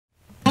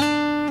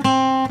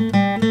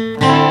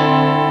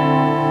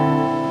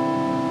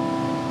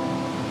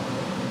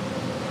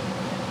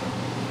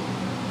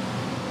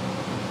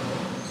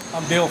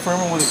Dale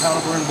Furman with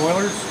Econoburn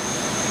boilers.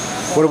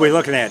 What are we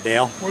looking at,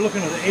 Dale? We're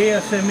looking at the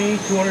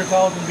ASME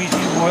 200,000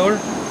 BTU boiler.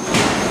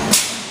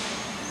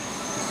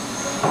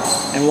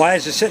 And why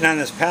is it sitting on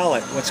this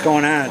pallet? What's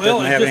going on? It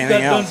doesn't have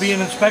anything else. Well, it just got done being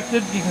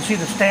inspected. You can see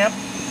the stamp.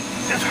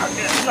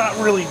 It's not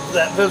really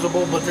that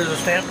visible, but there's a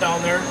stamp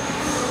down there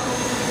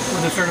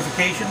with the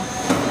certification.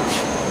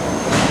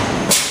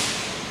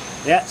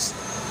 Yes,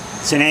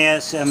 it's an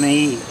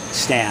ASME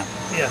stamp.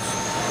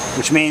 Yes.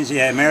 Which means the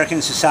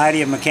American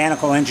Society of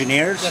Mechanical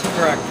Engineers? That's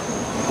correct.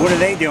 What are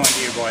they doing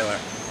to your boiler?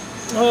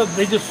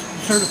 They just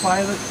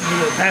certify that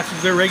it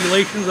passes their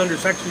regulations under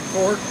Section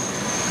 4.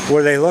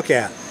 What do they look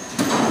at?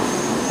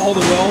 All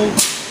the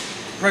welds,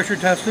 pressure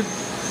tested.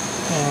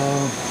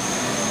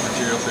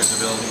 Material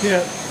traceability.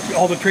 Yeah,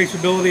 all the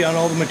traceability on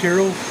all the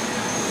materials.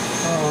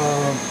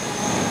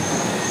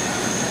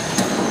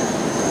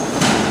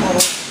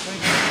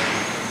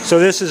 So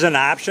this is an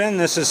option?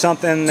 This is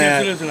something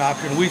that... Yes, it is an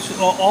option.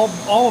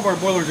 All of our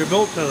boilers are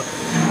built to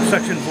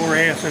Section 4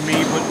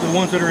 ASME, but the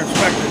ones that are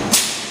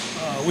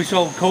inspected, we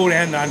sell code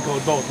and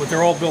non-code both, but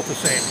they're all built the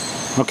same.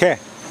 Okay.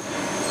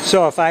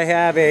 So if I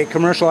have a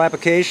commercial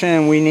application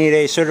and we need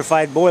a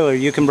certified boiler,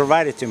 you can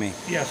provide it to me?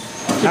 Yes.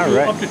 All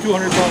Up to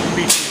 200,000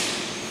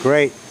 BTU.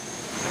 Great.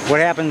 What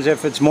happens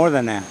if it's more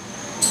than that?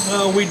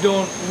 We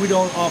don't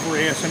offer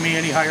ASME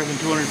any higher than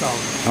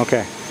 200,000.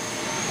 Okay.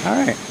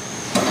 All right.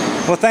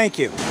 Well, thank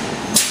you.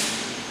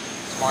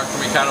 Mark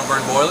from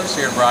Econoburn Boilers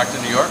here in Brocton,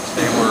 New York.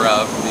 Today we're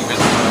being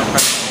visited by our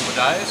friend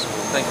Odell.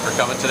 Thank you for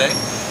coming today.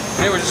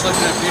 Today we're just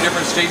looking at a few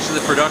different stages of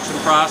the production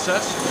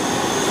process.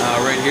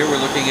 Right here we're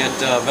looking at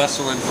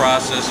vessel in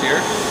process here.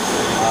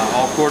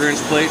 All 1/4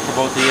 inch plate for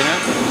both the inner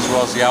as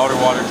well as the outer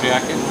water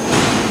jacket.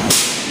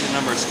 A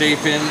number of stay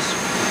pins,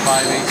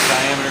 5/8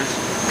 diameters,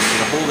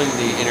 holding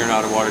the inner and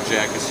outer water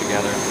jackets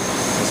together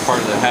as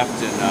part of the heft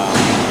and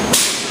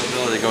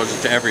durability that goes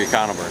into every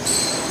Econoburn.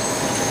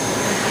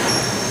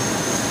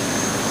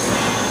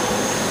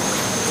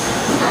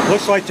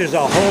 Looks like there's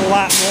a whole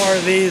lot more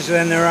of these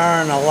than there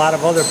are in a lot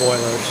of other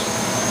boilers.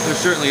 There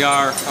certainly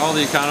are. All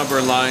the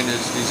Econoburn line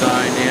is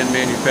designed and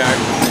manufactured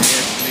to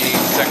ASME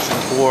Section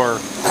 4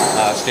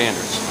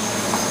 standards.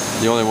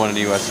 The only one in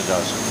the U.S. that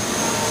does.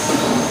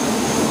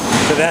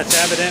 So that's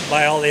evident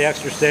by all the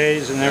extra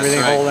stays and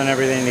everything, right. Holding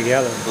everything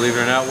together. Believe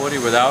it or not, Woody,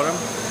 without them,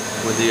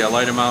 with the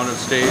light amount of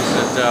stays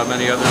that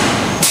many other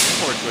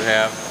imports would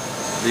have,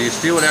 the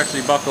steel would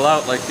actually buckle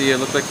out like the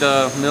look like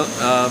the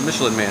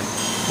Michelin Man.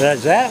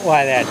 Is that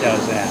why that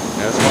does that?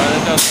 That's why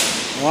that does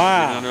that.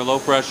 Wow. Under low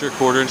pressure,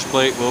 1/4 inch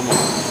plate, will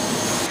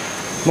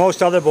move.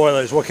 Most other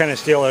boilers, what kind of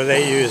steel are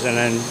they using,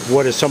 and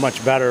what is so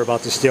much better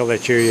about the steel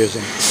that you're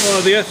using?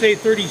 The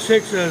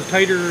S836 has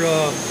tighter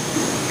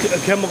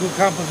chemical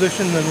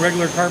composition than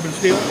regular carbon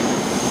steel.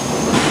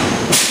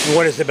 And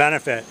what is the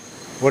benefit?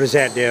 What does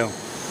that do?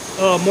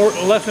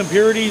 Less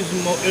impurities,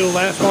 it'll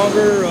last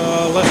longer,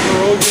 less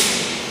corrosion,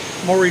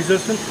 more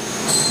resistant.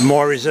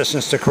 More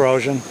resistance to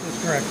corrosion?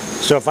 That's correct.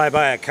 So if I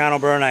buy a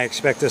Econoburn, I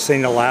expect this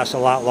thing to last a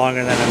lot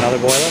longer than another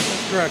boiler?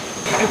 That's correct.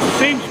 It's the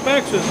same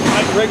specs as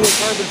regular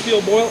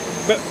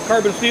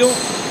carbon steel,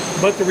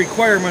 but the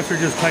requirements are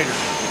just tighter.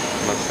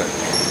 Much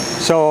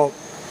tighter. So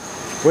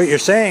what you're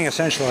saying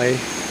essentially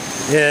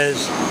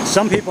is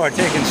some people are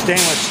taking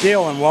stainless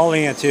steel and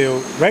welding it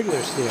to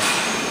regular steel.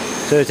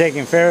 So they're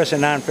taking ferrous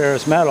and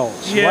non-ferrous metals.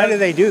 Yeah. Why do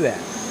they do that?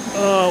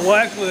 Well,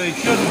 actually, they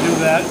shouldn't do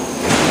that.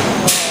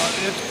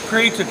 It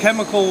creates a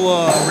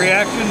chemical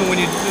reaction when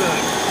you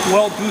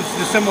weld two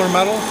dissimilar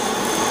metals.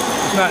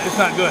 It's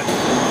not good.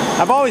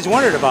 I've always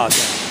wondered about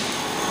that.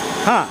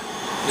 Huh.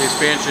 The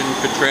expansion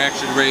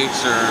contraction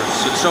rates are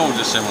so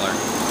dissimilar.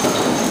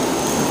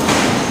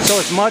 So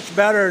it's much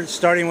better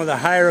starting with a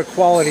higher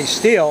quality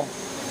steel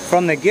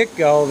from the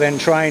get-go than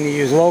trying to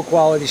use low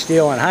quality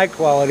steel and high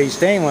quality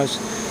stainless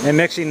and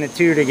mixing the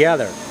two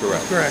together.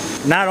 Correct. Correct.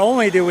 Not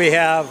only do we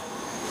have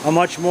a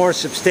much more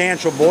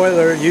substantial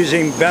boiler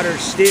using better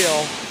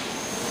steel,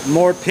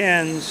 more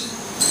pins,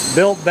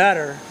 built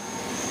better,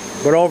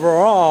 but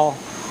overall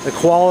the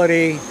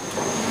quality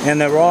and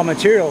the raw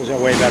materials are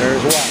way better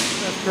as well.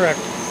 That's correct.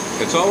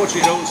 It's all what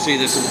you don't see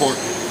that's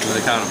important with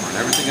the Econoburn.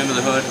 Everything under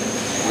the hood.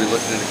 We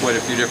looked into quite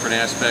a few different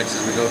aspects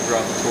as we go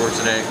throughout the tour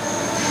today.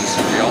 You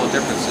see all the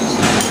differences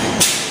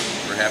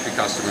for happy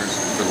customers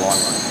for the long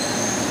run.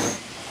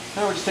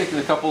 Now we're just taking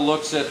a couple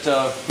looks at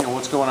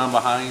what's going on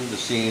behind the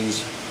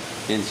scenes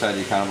inside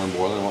the Econoburn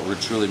boiler and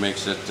what truly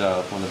makes it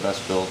one of the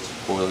best built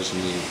boilers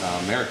in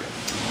America.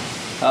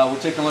 We're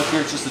taking a look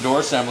here at just the door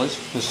assemblies.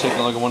 Just taking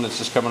a look at one that's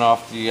just coming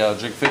off the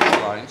jig fixture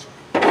lines.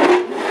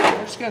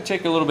 We're just going to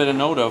take a little bit of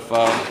note of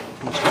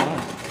what's going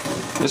on.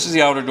 This is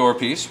the outer door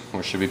piece,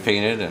 which should be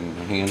painted and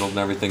handled and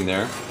everything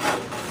there.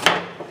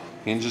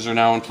 Hinges are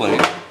now in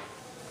place.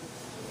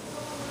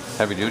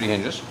 Heavy duty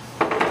hinges.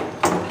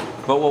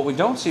 But what we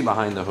don't see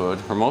behind the hood,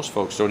 or most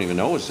folks don't even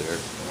know is there,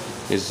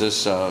 is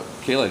this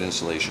K-light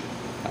installation.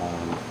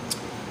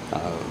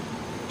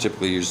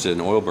 Typically used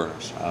in oil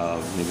burners,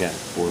 and again,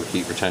 for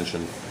heat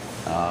retention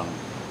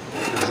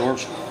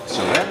absorption.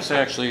 So that is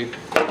actually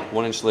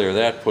 1 inch layer of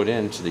that put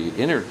into the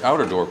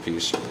outer door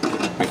piece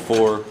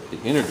before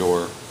the inner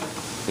door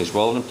is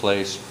welded in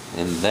place,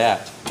 and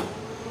that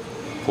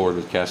poured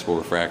with castable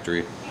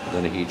refractory,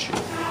 then a heat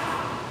shield.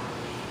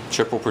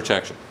 Triple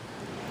protection.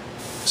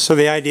 So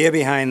the idea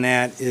behind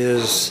that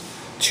is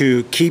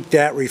to keep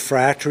that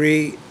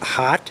refractory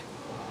hot,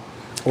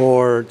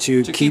 or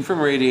to keep from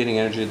radiating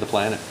energy to the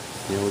planet.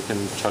 You know, we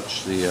can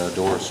touch the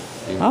doors,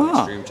 even at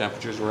extreme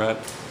temperatures we're at.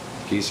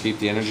 Keys keep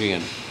the energy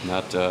in,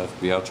 not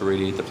be out to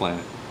radiate the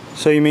planet.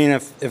 So you mean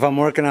if I'm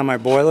working on my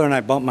boiler and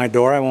I bump my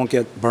door, I won't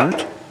get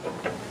burnt?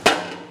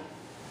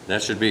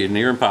 That should be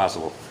near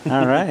impossible.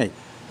 All right.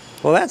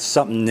 Well, that's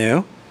something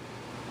new.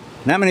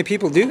 Not many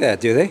people do that,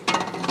 do they?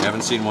 I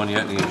haven't seen one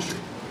yet in the industry.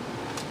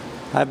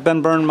 I've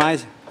been burned my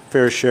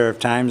fair share of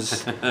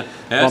times.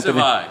 As have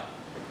I.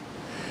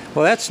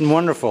 Well, that's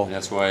wonderful. And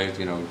that's why,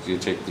 you know, you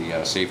take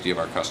the safety of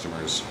our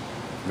customers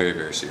very,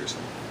 very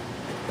seriously.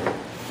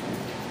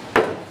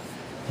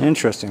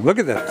 Interesting. Look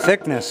at the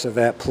thickness of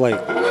that plate.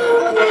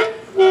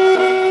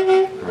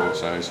 Wrong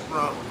size.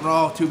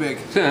 Wrong, too big.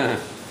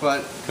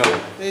 But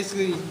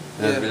basically,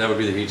 that would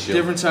be the heat shield.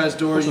 Different size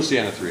doors. We'll see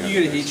on a 300.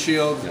 You get a heat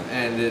shield,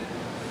 and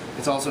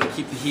it's also to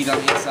keep the heat on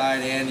the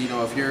inside. And you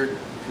know, if you're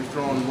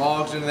throwing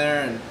logs in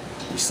there and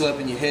you slip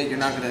and you hit, you're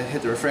not going to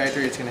hit the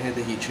refractory. It's going to hit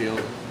the heat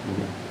shield.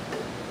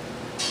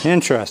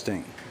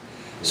 Interesting.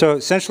 So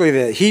essentially,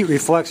 the heat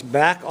reflects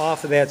back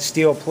off of that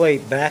steel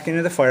plate back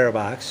into the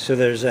firebox. So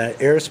there's that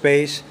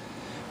airspace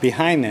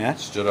behind that.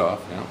 Stood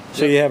off, yeah.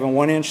 So you have a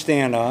 1-inch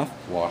standoff.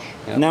 Wash.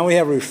 Yep. Now we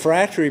have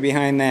refractory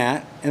behind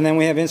that, and then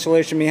we have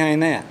insulation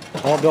behind that,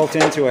 all built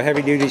into a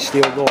heavy-duty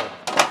steel door.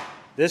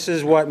 This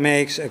is what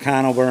makes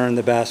Econoburn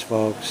the best,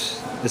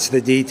 folks. It's the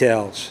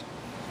details.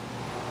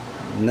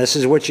 And this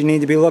is what you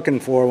need to be looking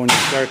for when you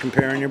start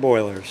comparing your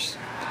boilers.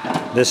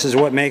 This is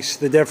what makes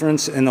the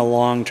difference in the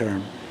long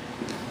term,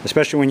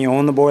 especially when you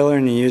own the boiler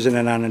and you're using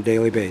it on a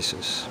daily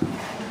basis.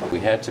 We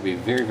had to be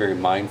very, very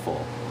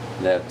mindful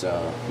that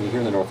here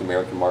in the North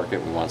American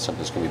market, we want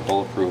something that's going to be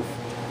bulletproof,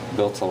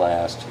 built to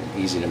last,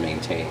 and easy to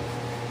maintain.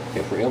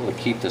 If we're able to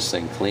keep this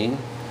thing clean,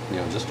 you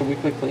know, just a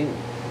weekly cleaning,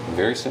 a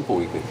very simple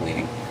weekly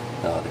cleaning,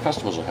 the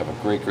customers will have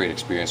a great, great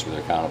experience with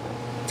their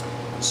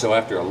Econoburn. So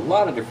after a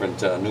lot of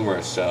different,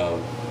 numerous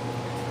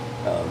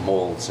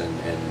molds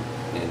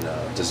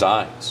and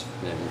designs,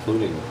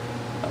 including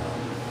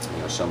you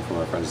know, some from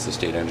our friends at the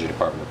State Energy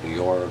Department of New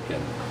York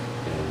and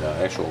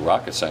actual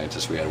rocket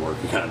scientists we had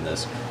working on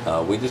this,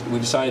 we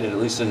decided, at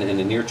least in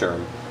the near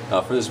term,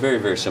 for this very,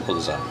 very simple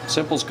design.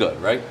 Simple's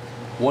good, right?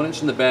 1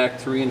 inch in the back,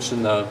 3 inch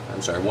in the,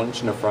 1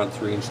 inch in the front,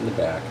 3 inch in the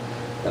back.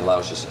 It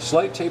allows just a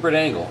slight tapered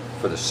angle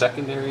for the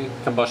secondary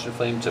combustion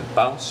flame to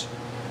bounce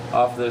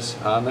off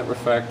this on that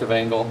refractive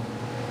angle,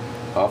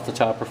 off the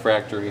top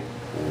refractory,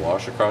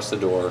 wash across the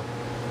door,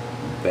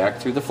 back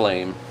through the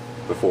flame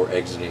before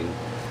exiting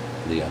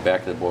the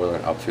back of the boiler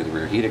and up through the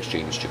rear heat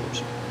exchange tubes.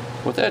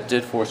 What that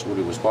did for us,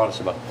 Woody, was bought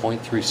us about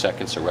 0.3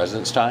 seconds of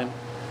residence time,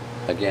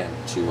 again,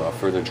 to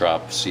further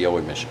drop CO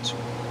emissions.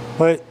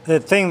 But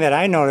the thing that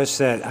I noticed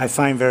that I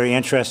find very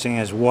interesting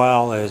as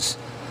well is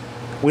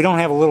we don't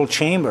have a little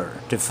chamber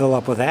to fill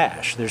up with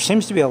ash. There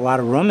seems to be a lot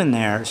of room in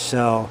there,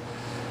 so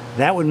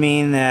that would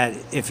mean that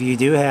if you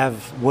do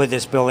have, with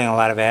this building, a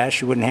lot of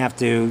ash, you wouldn't have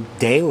to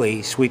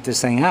daily sweep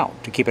this thing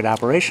out to keep it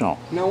operational.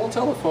 No, we'll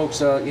tell the folks,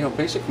 you know,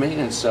 basic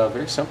maintenance,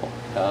 very simple.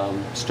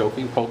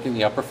 Stoking, poking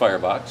the upper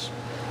firebox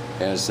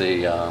as they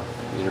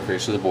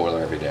interface with the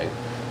boiler every day.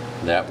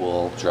 That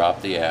will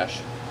drop the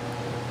ash,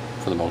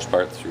 for the most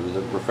part, through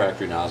the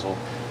refractory nozzle,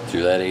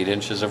 through that 8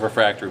 inches of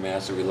refractory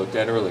mass that we looked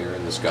at earlier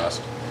and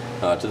discussed,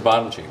 to the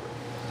bottom chamber.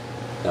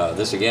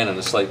 This, again, in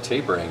a slight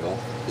taper angle,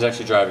 is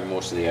actually driving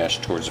most of the ash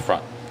towards the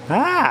front,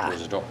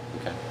 towards the door.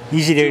 Okay.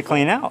 Easy to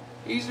clean out.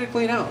 Easy to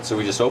clean out. So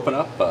we just open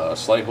up a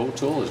slight hoe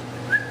tool,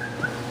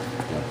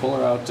 pull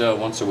her out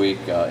once a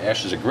week.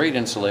 Ash is a great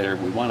insulator.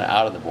 We want it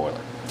out of the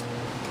boiler.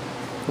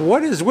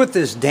 What is with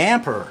this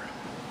damper?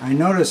 I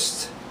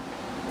noticed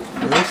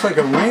it looks like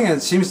a ring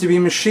that seems to be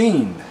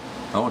machined.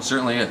 Oh, it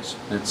certainly is.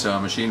 It's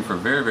machined for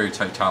very, very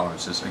tight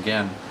tolerances.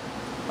 Again,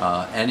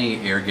 any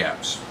air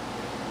gaps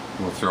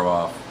will throw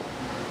off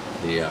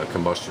the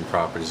combustion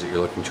properties that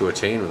you're looking to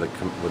attain with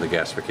a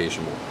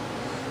gasification mold.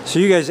 So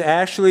you guys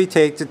actually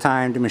take the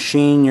time to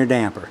machine your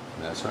damper?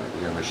 That's right.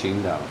 We are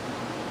machined down.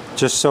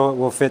 Just so it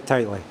will fit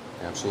tightly?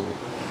 Absolutely.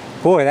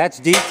 Boy, that's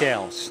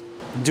details.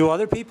 Do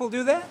other people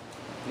do that?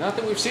 Not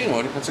that we've seen,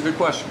 Woody. That's a good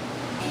question.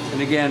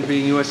 And again,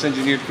 being U.S.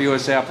 engineered for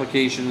U.S.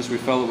 applications, we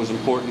felt it was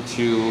important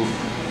to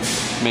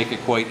make it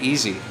quite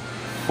easy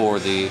for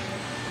the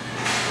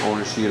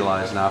owners to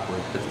utilize and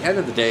operate. At the end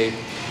of the day,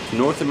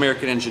 North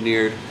American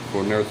engineered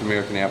for North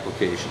American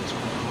applications.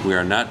 We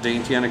are not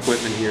dainty on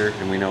equipment here,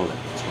 and we know that.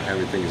 That's why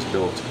everything is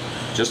built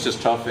just as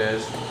tough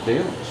as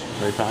Daly's,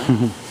 right,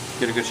 Tom?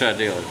 Get a good shot of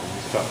Daly.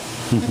 It's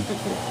tough.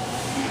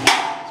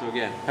 So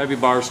again, heavy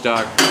bar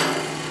stock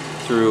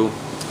through.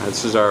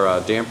 This is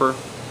our damper,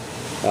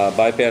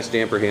 bypass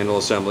damper handle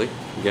assembly.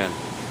 Again,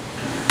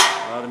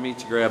 a lot of meat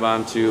to grab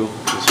onto.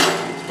 This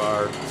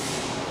bar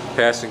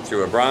passing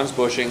through a bronze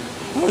bushing.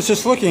 I was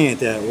just looking at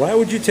that. Why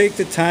would you take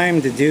the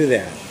time to do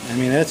that? I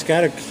mean, that's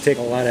got to take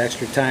a lot of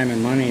extra time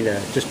and money to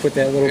just put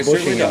that little It bushing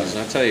certainly in. does,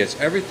 and I'll tell you, it's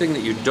everything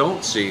that you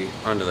don't see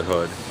under the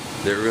hood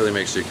that really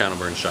makes the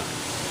Econoburn shine.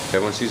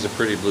 Everyone sees the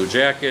pretty blue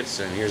jackets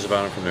and hears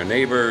about them from their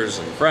neighbors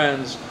and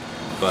friends,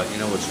 but you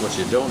know, it's what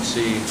you don't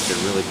see that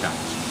really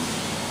counts.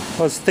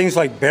 Well, it's things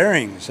like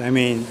bearings. I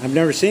mean, I've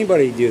never seen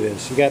anybody do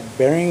this. You got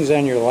bearings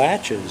on your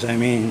latches. I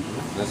mean,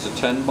 That's a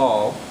 10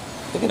 ball,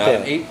 Look at not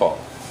that. an 8 ball.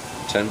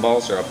 10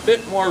 balls are a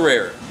bit more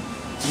rare,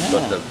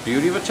 but the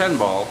beauty of a 10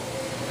 ball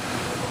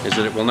is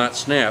that it will not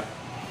snap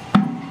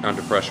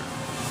under pressure.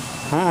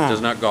 It does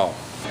not gall.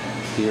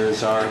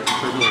 Here's our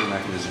turbulator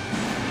mechanism.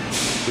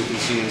 We can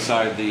see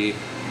inside the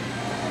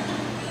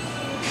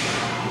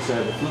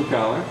flue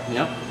collar.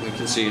 Yep, we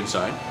can see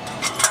inside.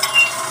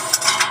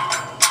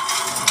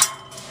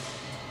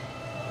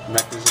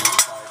 Mechanism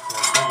inside for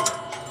our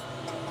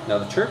turbulators. Now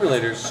the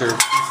turbulators serve two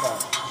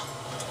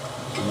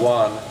functions.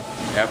 One,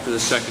 after the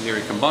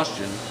secondary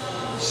combustion,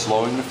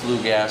 slowing the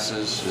flue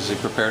gases as they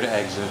prepare to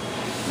exit,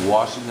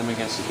 washing them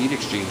against the heat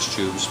exchange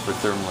tubes for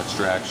thermal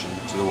extraction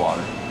to the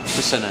water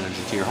to send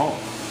energy to your home.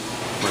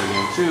 But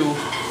again, two,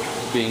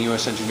 being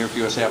U.S. engineered for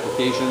U.S.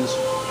 applications,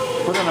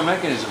 put on a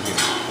mechanism here.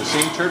 The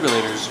same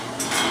turbulators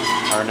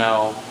are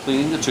now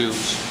cleaning the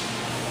tubes,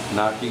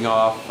 knocking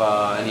off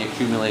any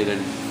accumulated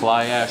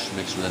fly ash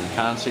mixed with any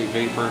condensate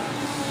vapor,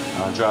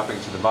 dropping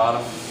to the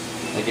bottom.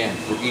 Again,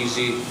 for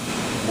easy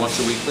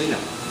once-a-week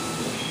cleanup.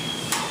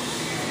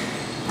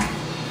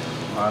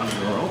 Bottom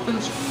door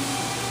opens.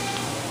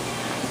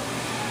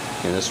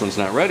 Okay, this one's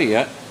not ready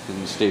yet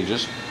in the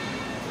stages,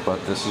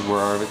 but this is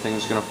where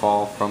everything's going to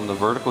fall from the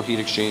vertical heat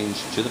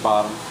exchange to the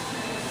bottom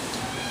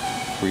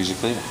for easy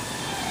cleanup.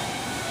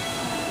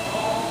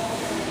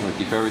 We're going to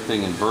keep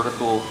everything in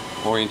vertical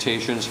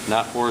orientations,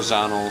 not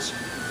horizontals,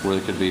 where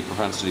there could be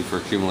propensity for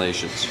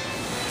accumulations.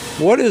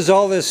 what is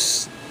all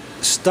this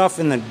stuff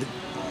in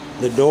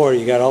the door?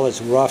 You got all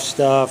this rough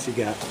stuff. You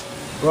got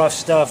rough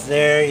stuff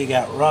there. You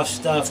got rough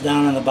stuff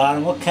down on the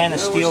bottom. What kind of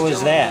steel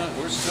is that?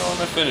 We're still in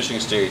the finishing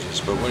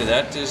stages, but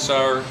that is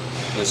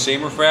the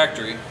same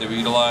refractory that we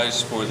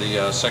utilize for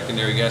the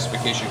secondary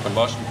gasification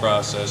combustion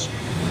process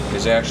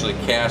is actually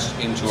cast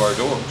into our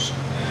doors.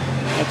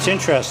 That's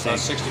interesting. About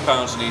 60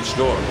 pounds in each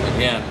door.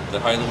 Again, the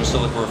high limit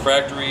silica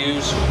refractory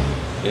use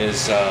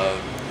is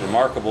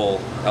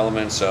remarkable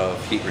elements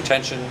of heat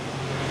retention,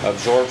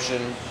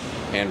 absorption,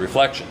 and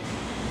reflection.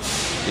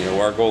 You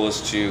know, our goal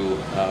is to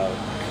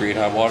create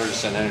hot water to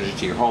send energy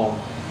to your home,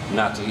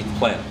 not to heat the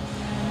planet.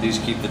 These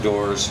keep the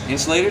doors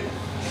insulated,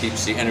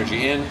 keeps the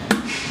energy in.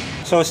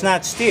 So it's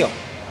not steel.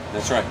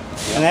 That's right.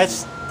 Yep. And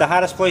that's the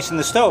hottest place in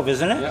the stove,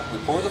 isn't it? Yeah, we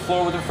pour the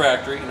floor with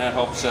refractory, and that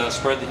helps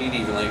spread the heat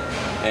evenly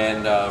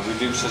and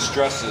reduce the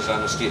stresses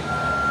on the steel.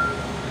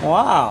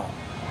 Wow.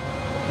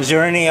 Is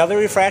there any other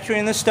refractory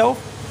in this stove?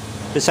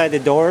 Beside the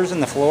doors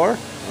and the floor?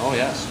 Oh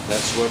yes,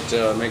 that's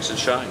what makes it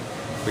shine.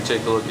 If we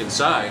take a look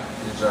inside,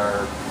 is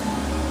our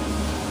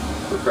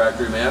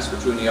refractory mass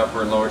between the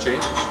upper and lower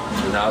chambers.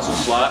 The nozzle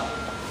slot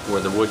where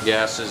the wood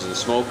gases and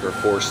smoke are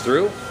forced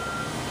through.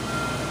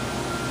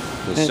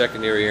 The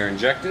secondary air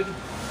injected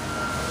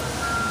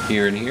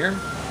here and here.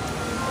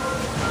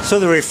 So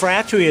the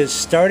refractory is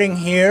starting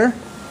here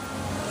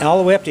all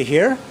the way up to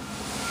here?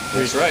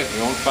 That's right.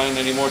 You won't find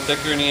any more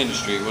thicker in the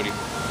industry.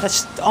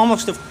 That's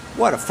almost a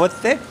foot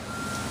thick?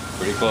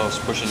 Pretty close,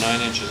 pushing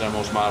 9 inches on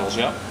most models,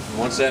 yep.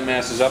 Once that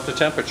mass is up to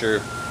temperature,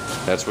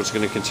 that's what's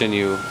going to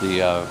continue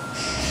the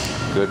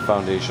good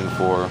foundation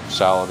for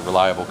solid,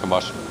 reliable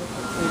combustion.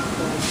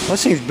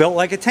 This thing's built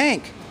like a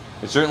tank.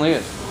 It certainly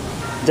is.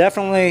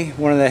 Definitely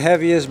one of the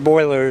heaviest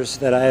boilers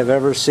that I have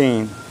ever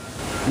seen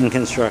in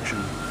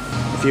construction.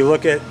 If you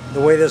look at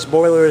the way this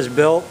boiler is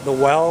built, the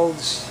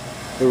welds,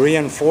 the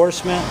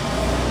reinforcement,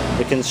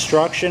 the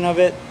construction of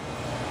it,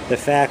 the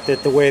fact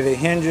that the way the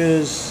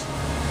hinges,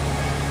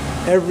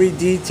 every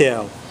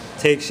detail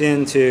takes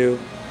into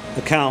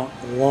account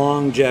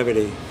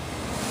longevity.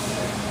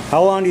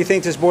 How long do you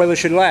think this boiler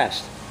should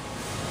last?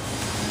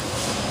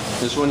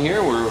 This one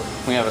here,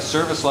 we have a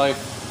service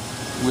life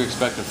we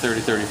expect of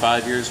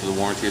 30-35 years with a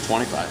warranty of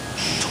 25.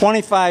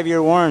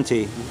 25-year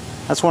warranty.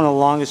 That's one of the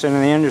longest in the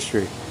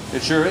industry.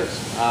 It sure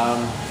is.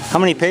 How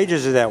many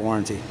pages is that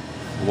warranty?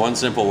 One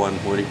simple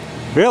one, Woody.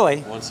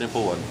 Really? One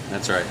simple one.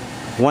 That's right.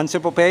 One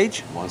simple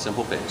page? One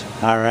simple page.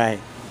 All right.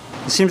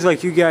 It seems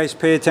like you guys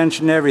pay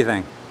attention to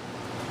everything.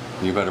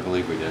 You better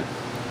believe we did.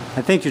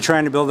 I think you're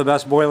trying to build the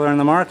best boiler in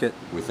the market.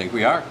 We think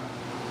we are.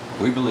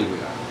 We believe we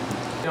are.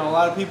 You know, a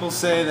lot of people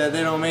say that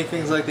they don't make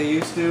things like they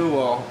used to.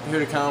 Well, here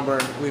at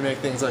Econoburn, we make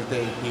things like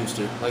they used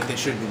to, like they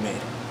should be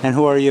made. And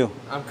who are you?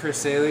 I'm Chris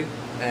Saley,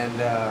 and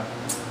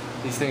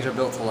these things are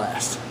built to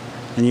last.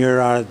 And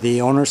you're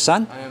the owner's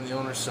son? I am the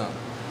owner's son.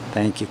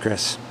 Thank you,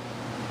 Chris.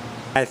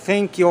 I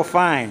think you'll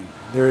find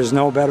there is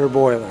no better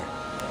boiler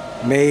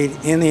made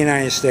in the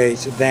United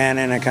States than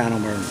an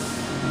Econoburn.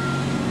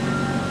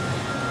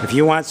 If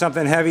you want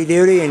something heavy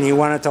duty and you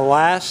want it to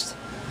last,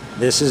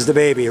 this is the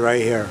baby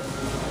right here.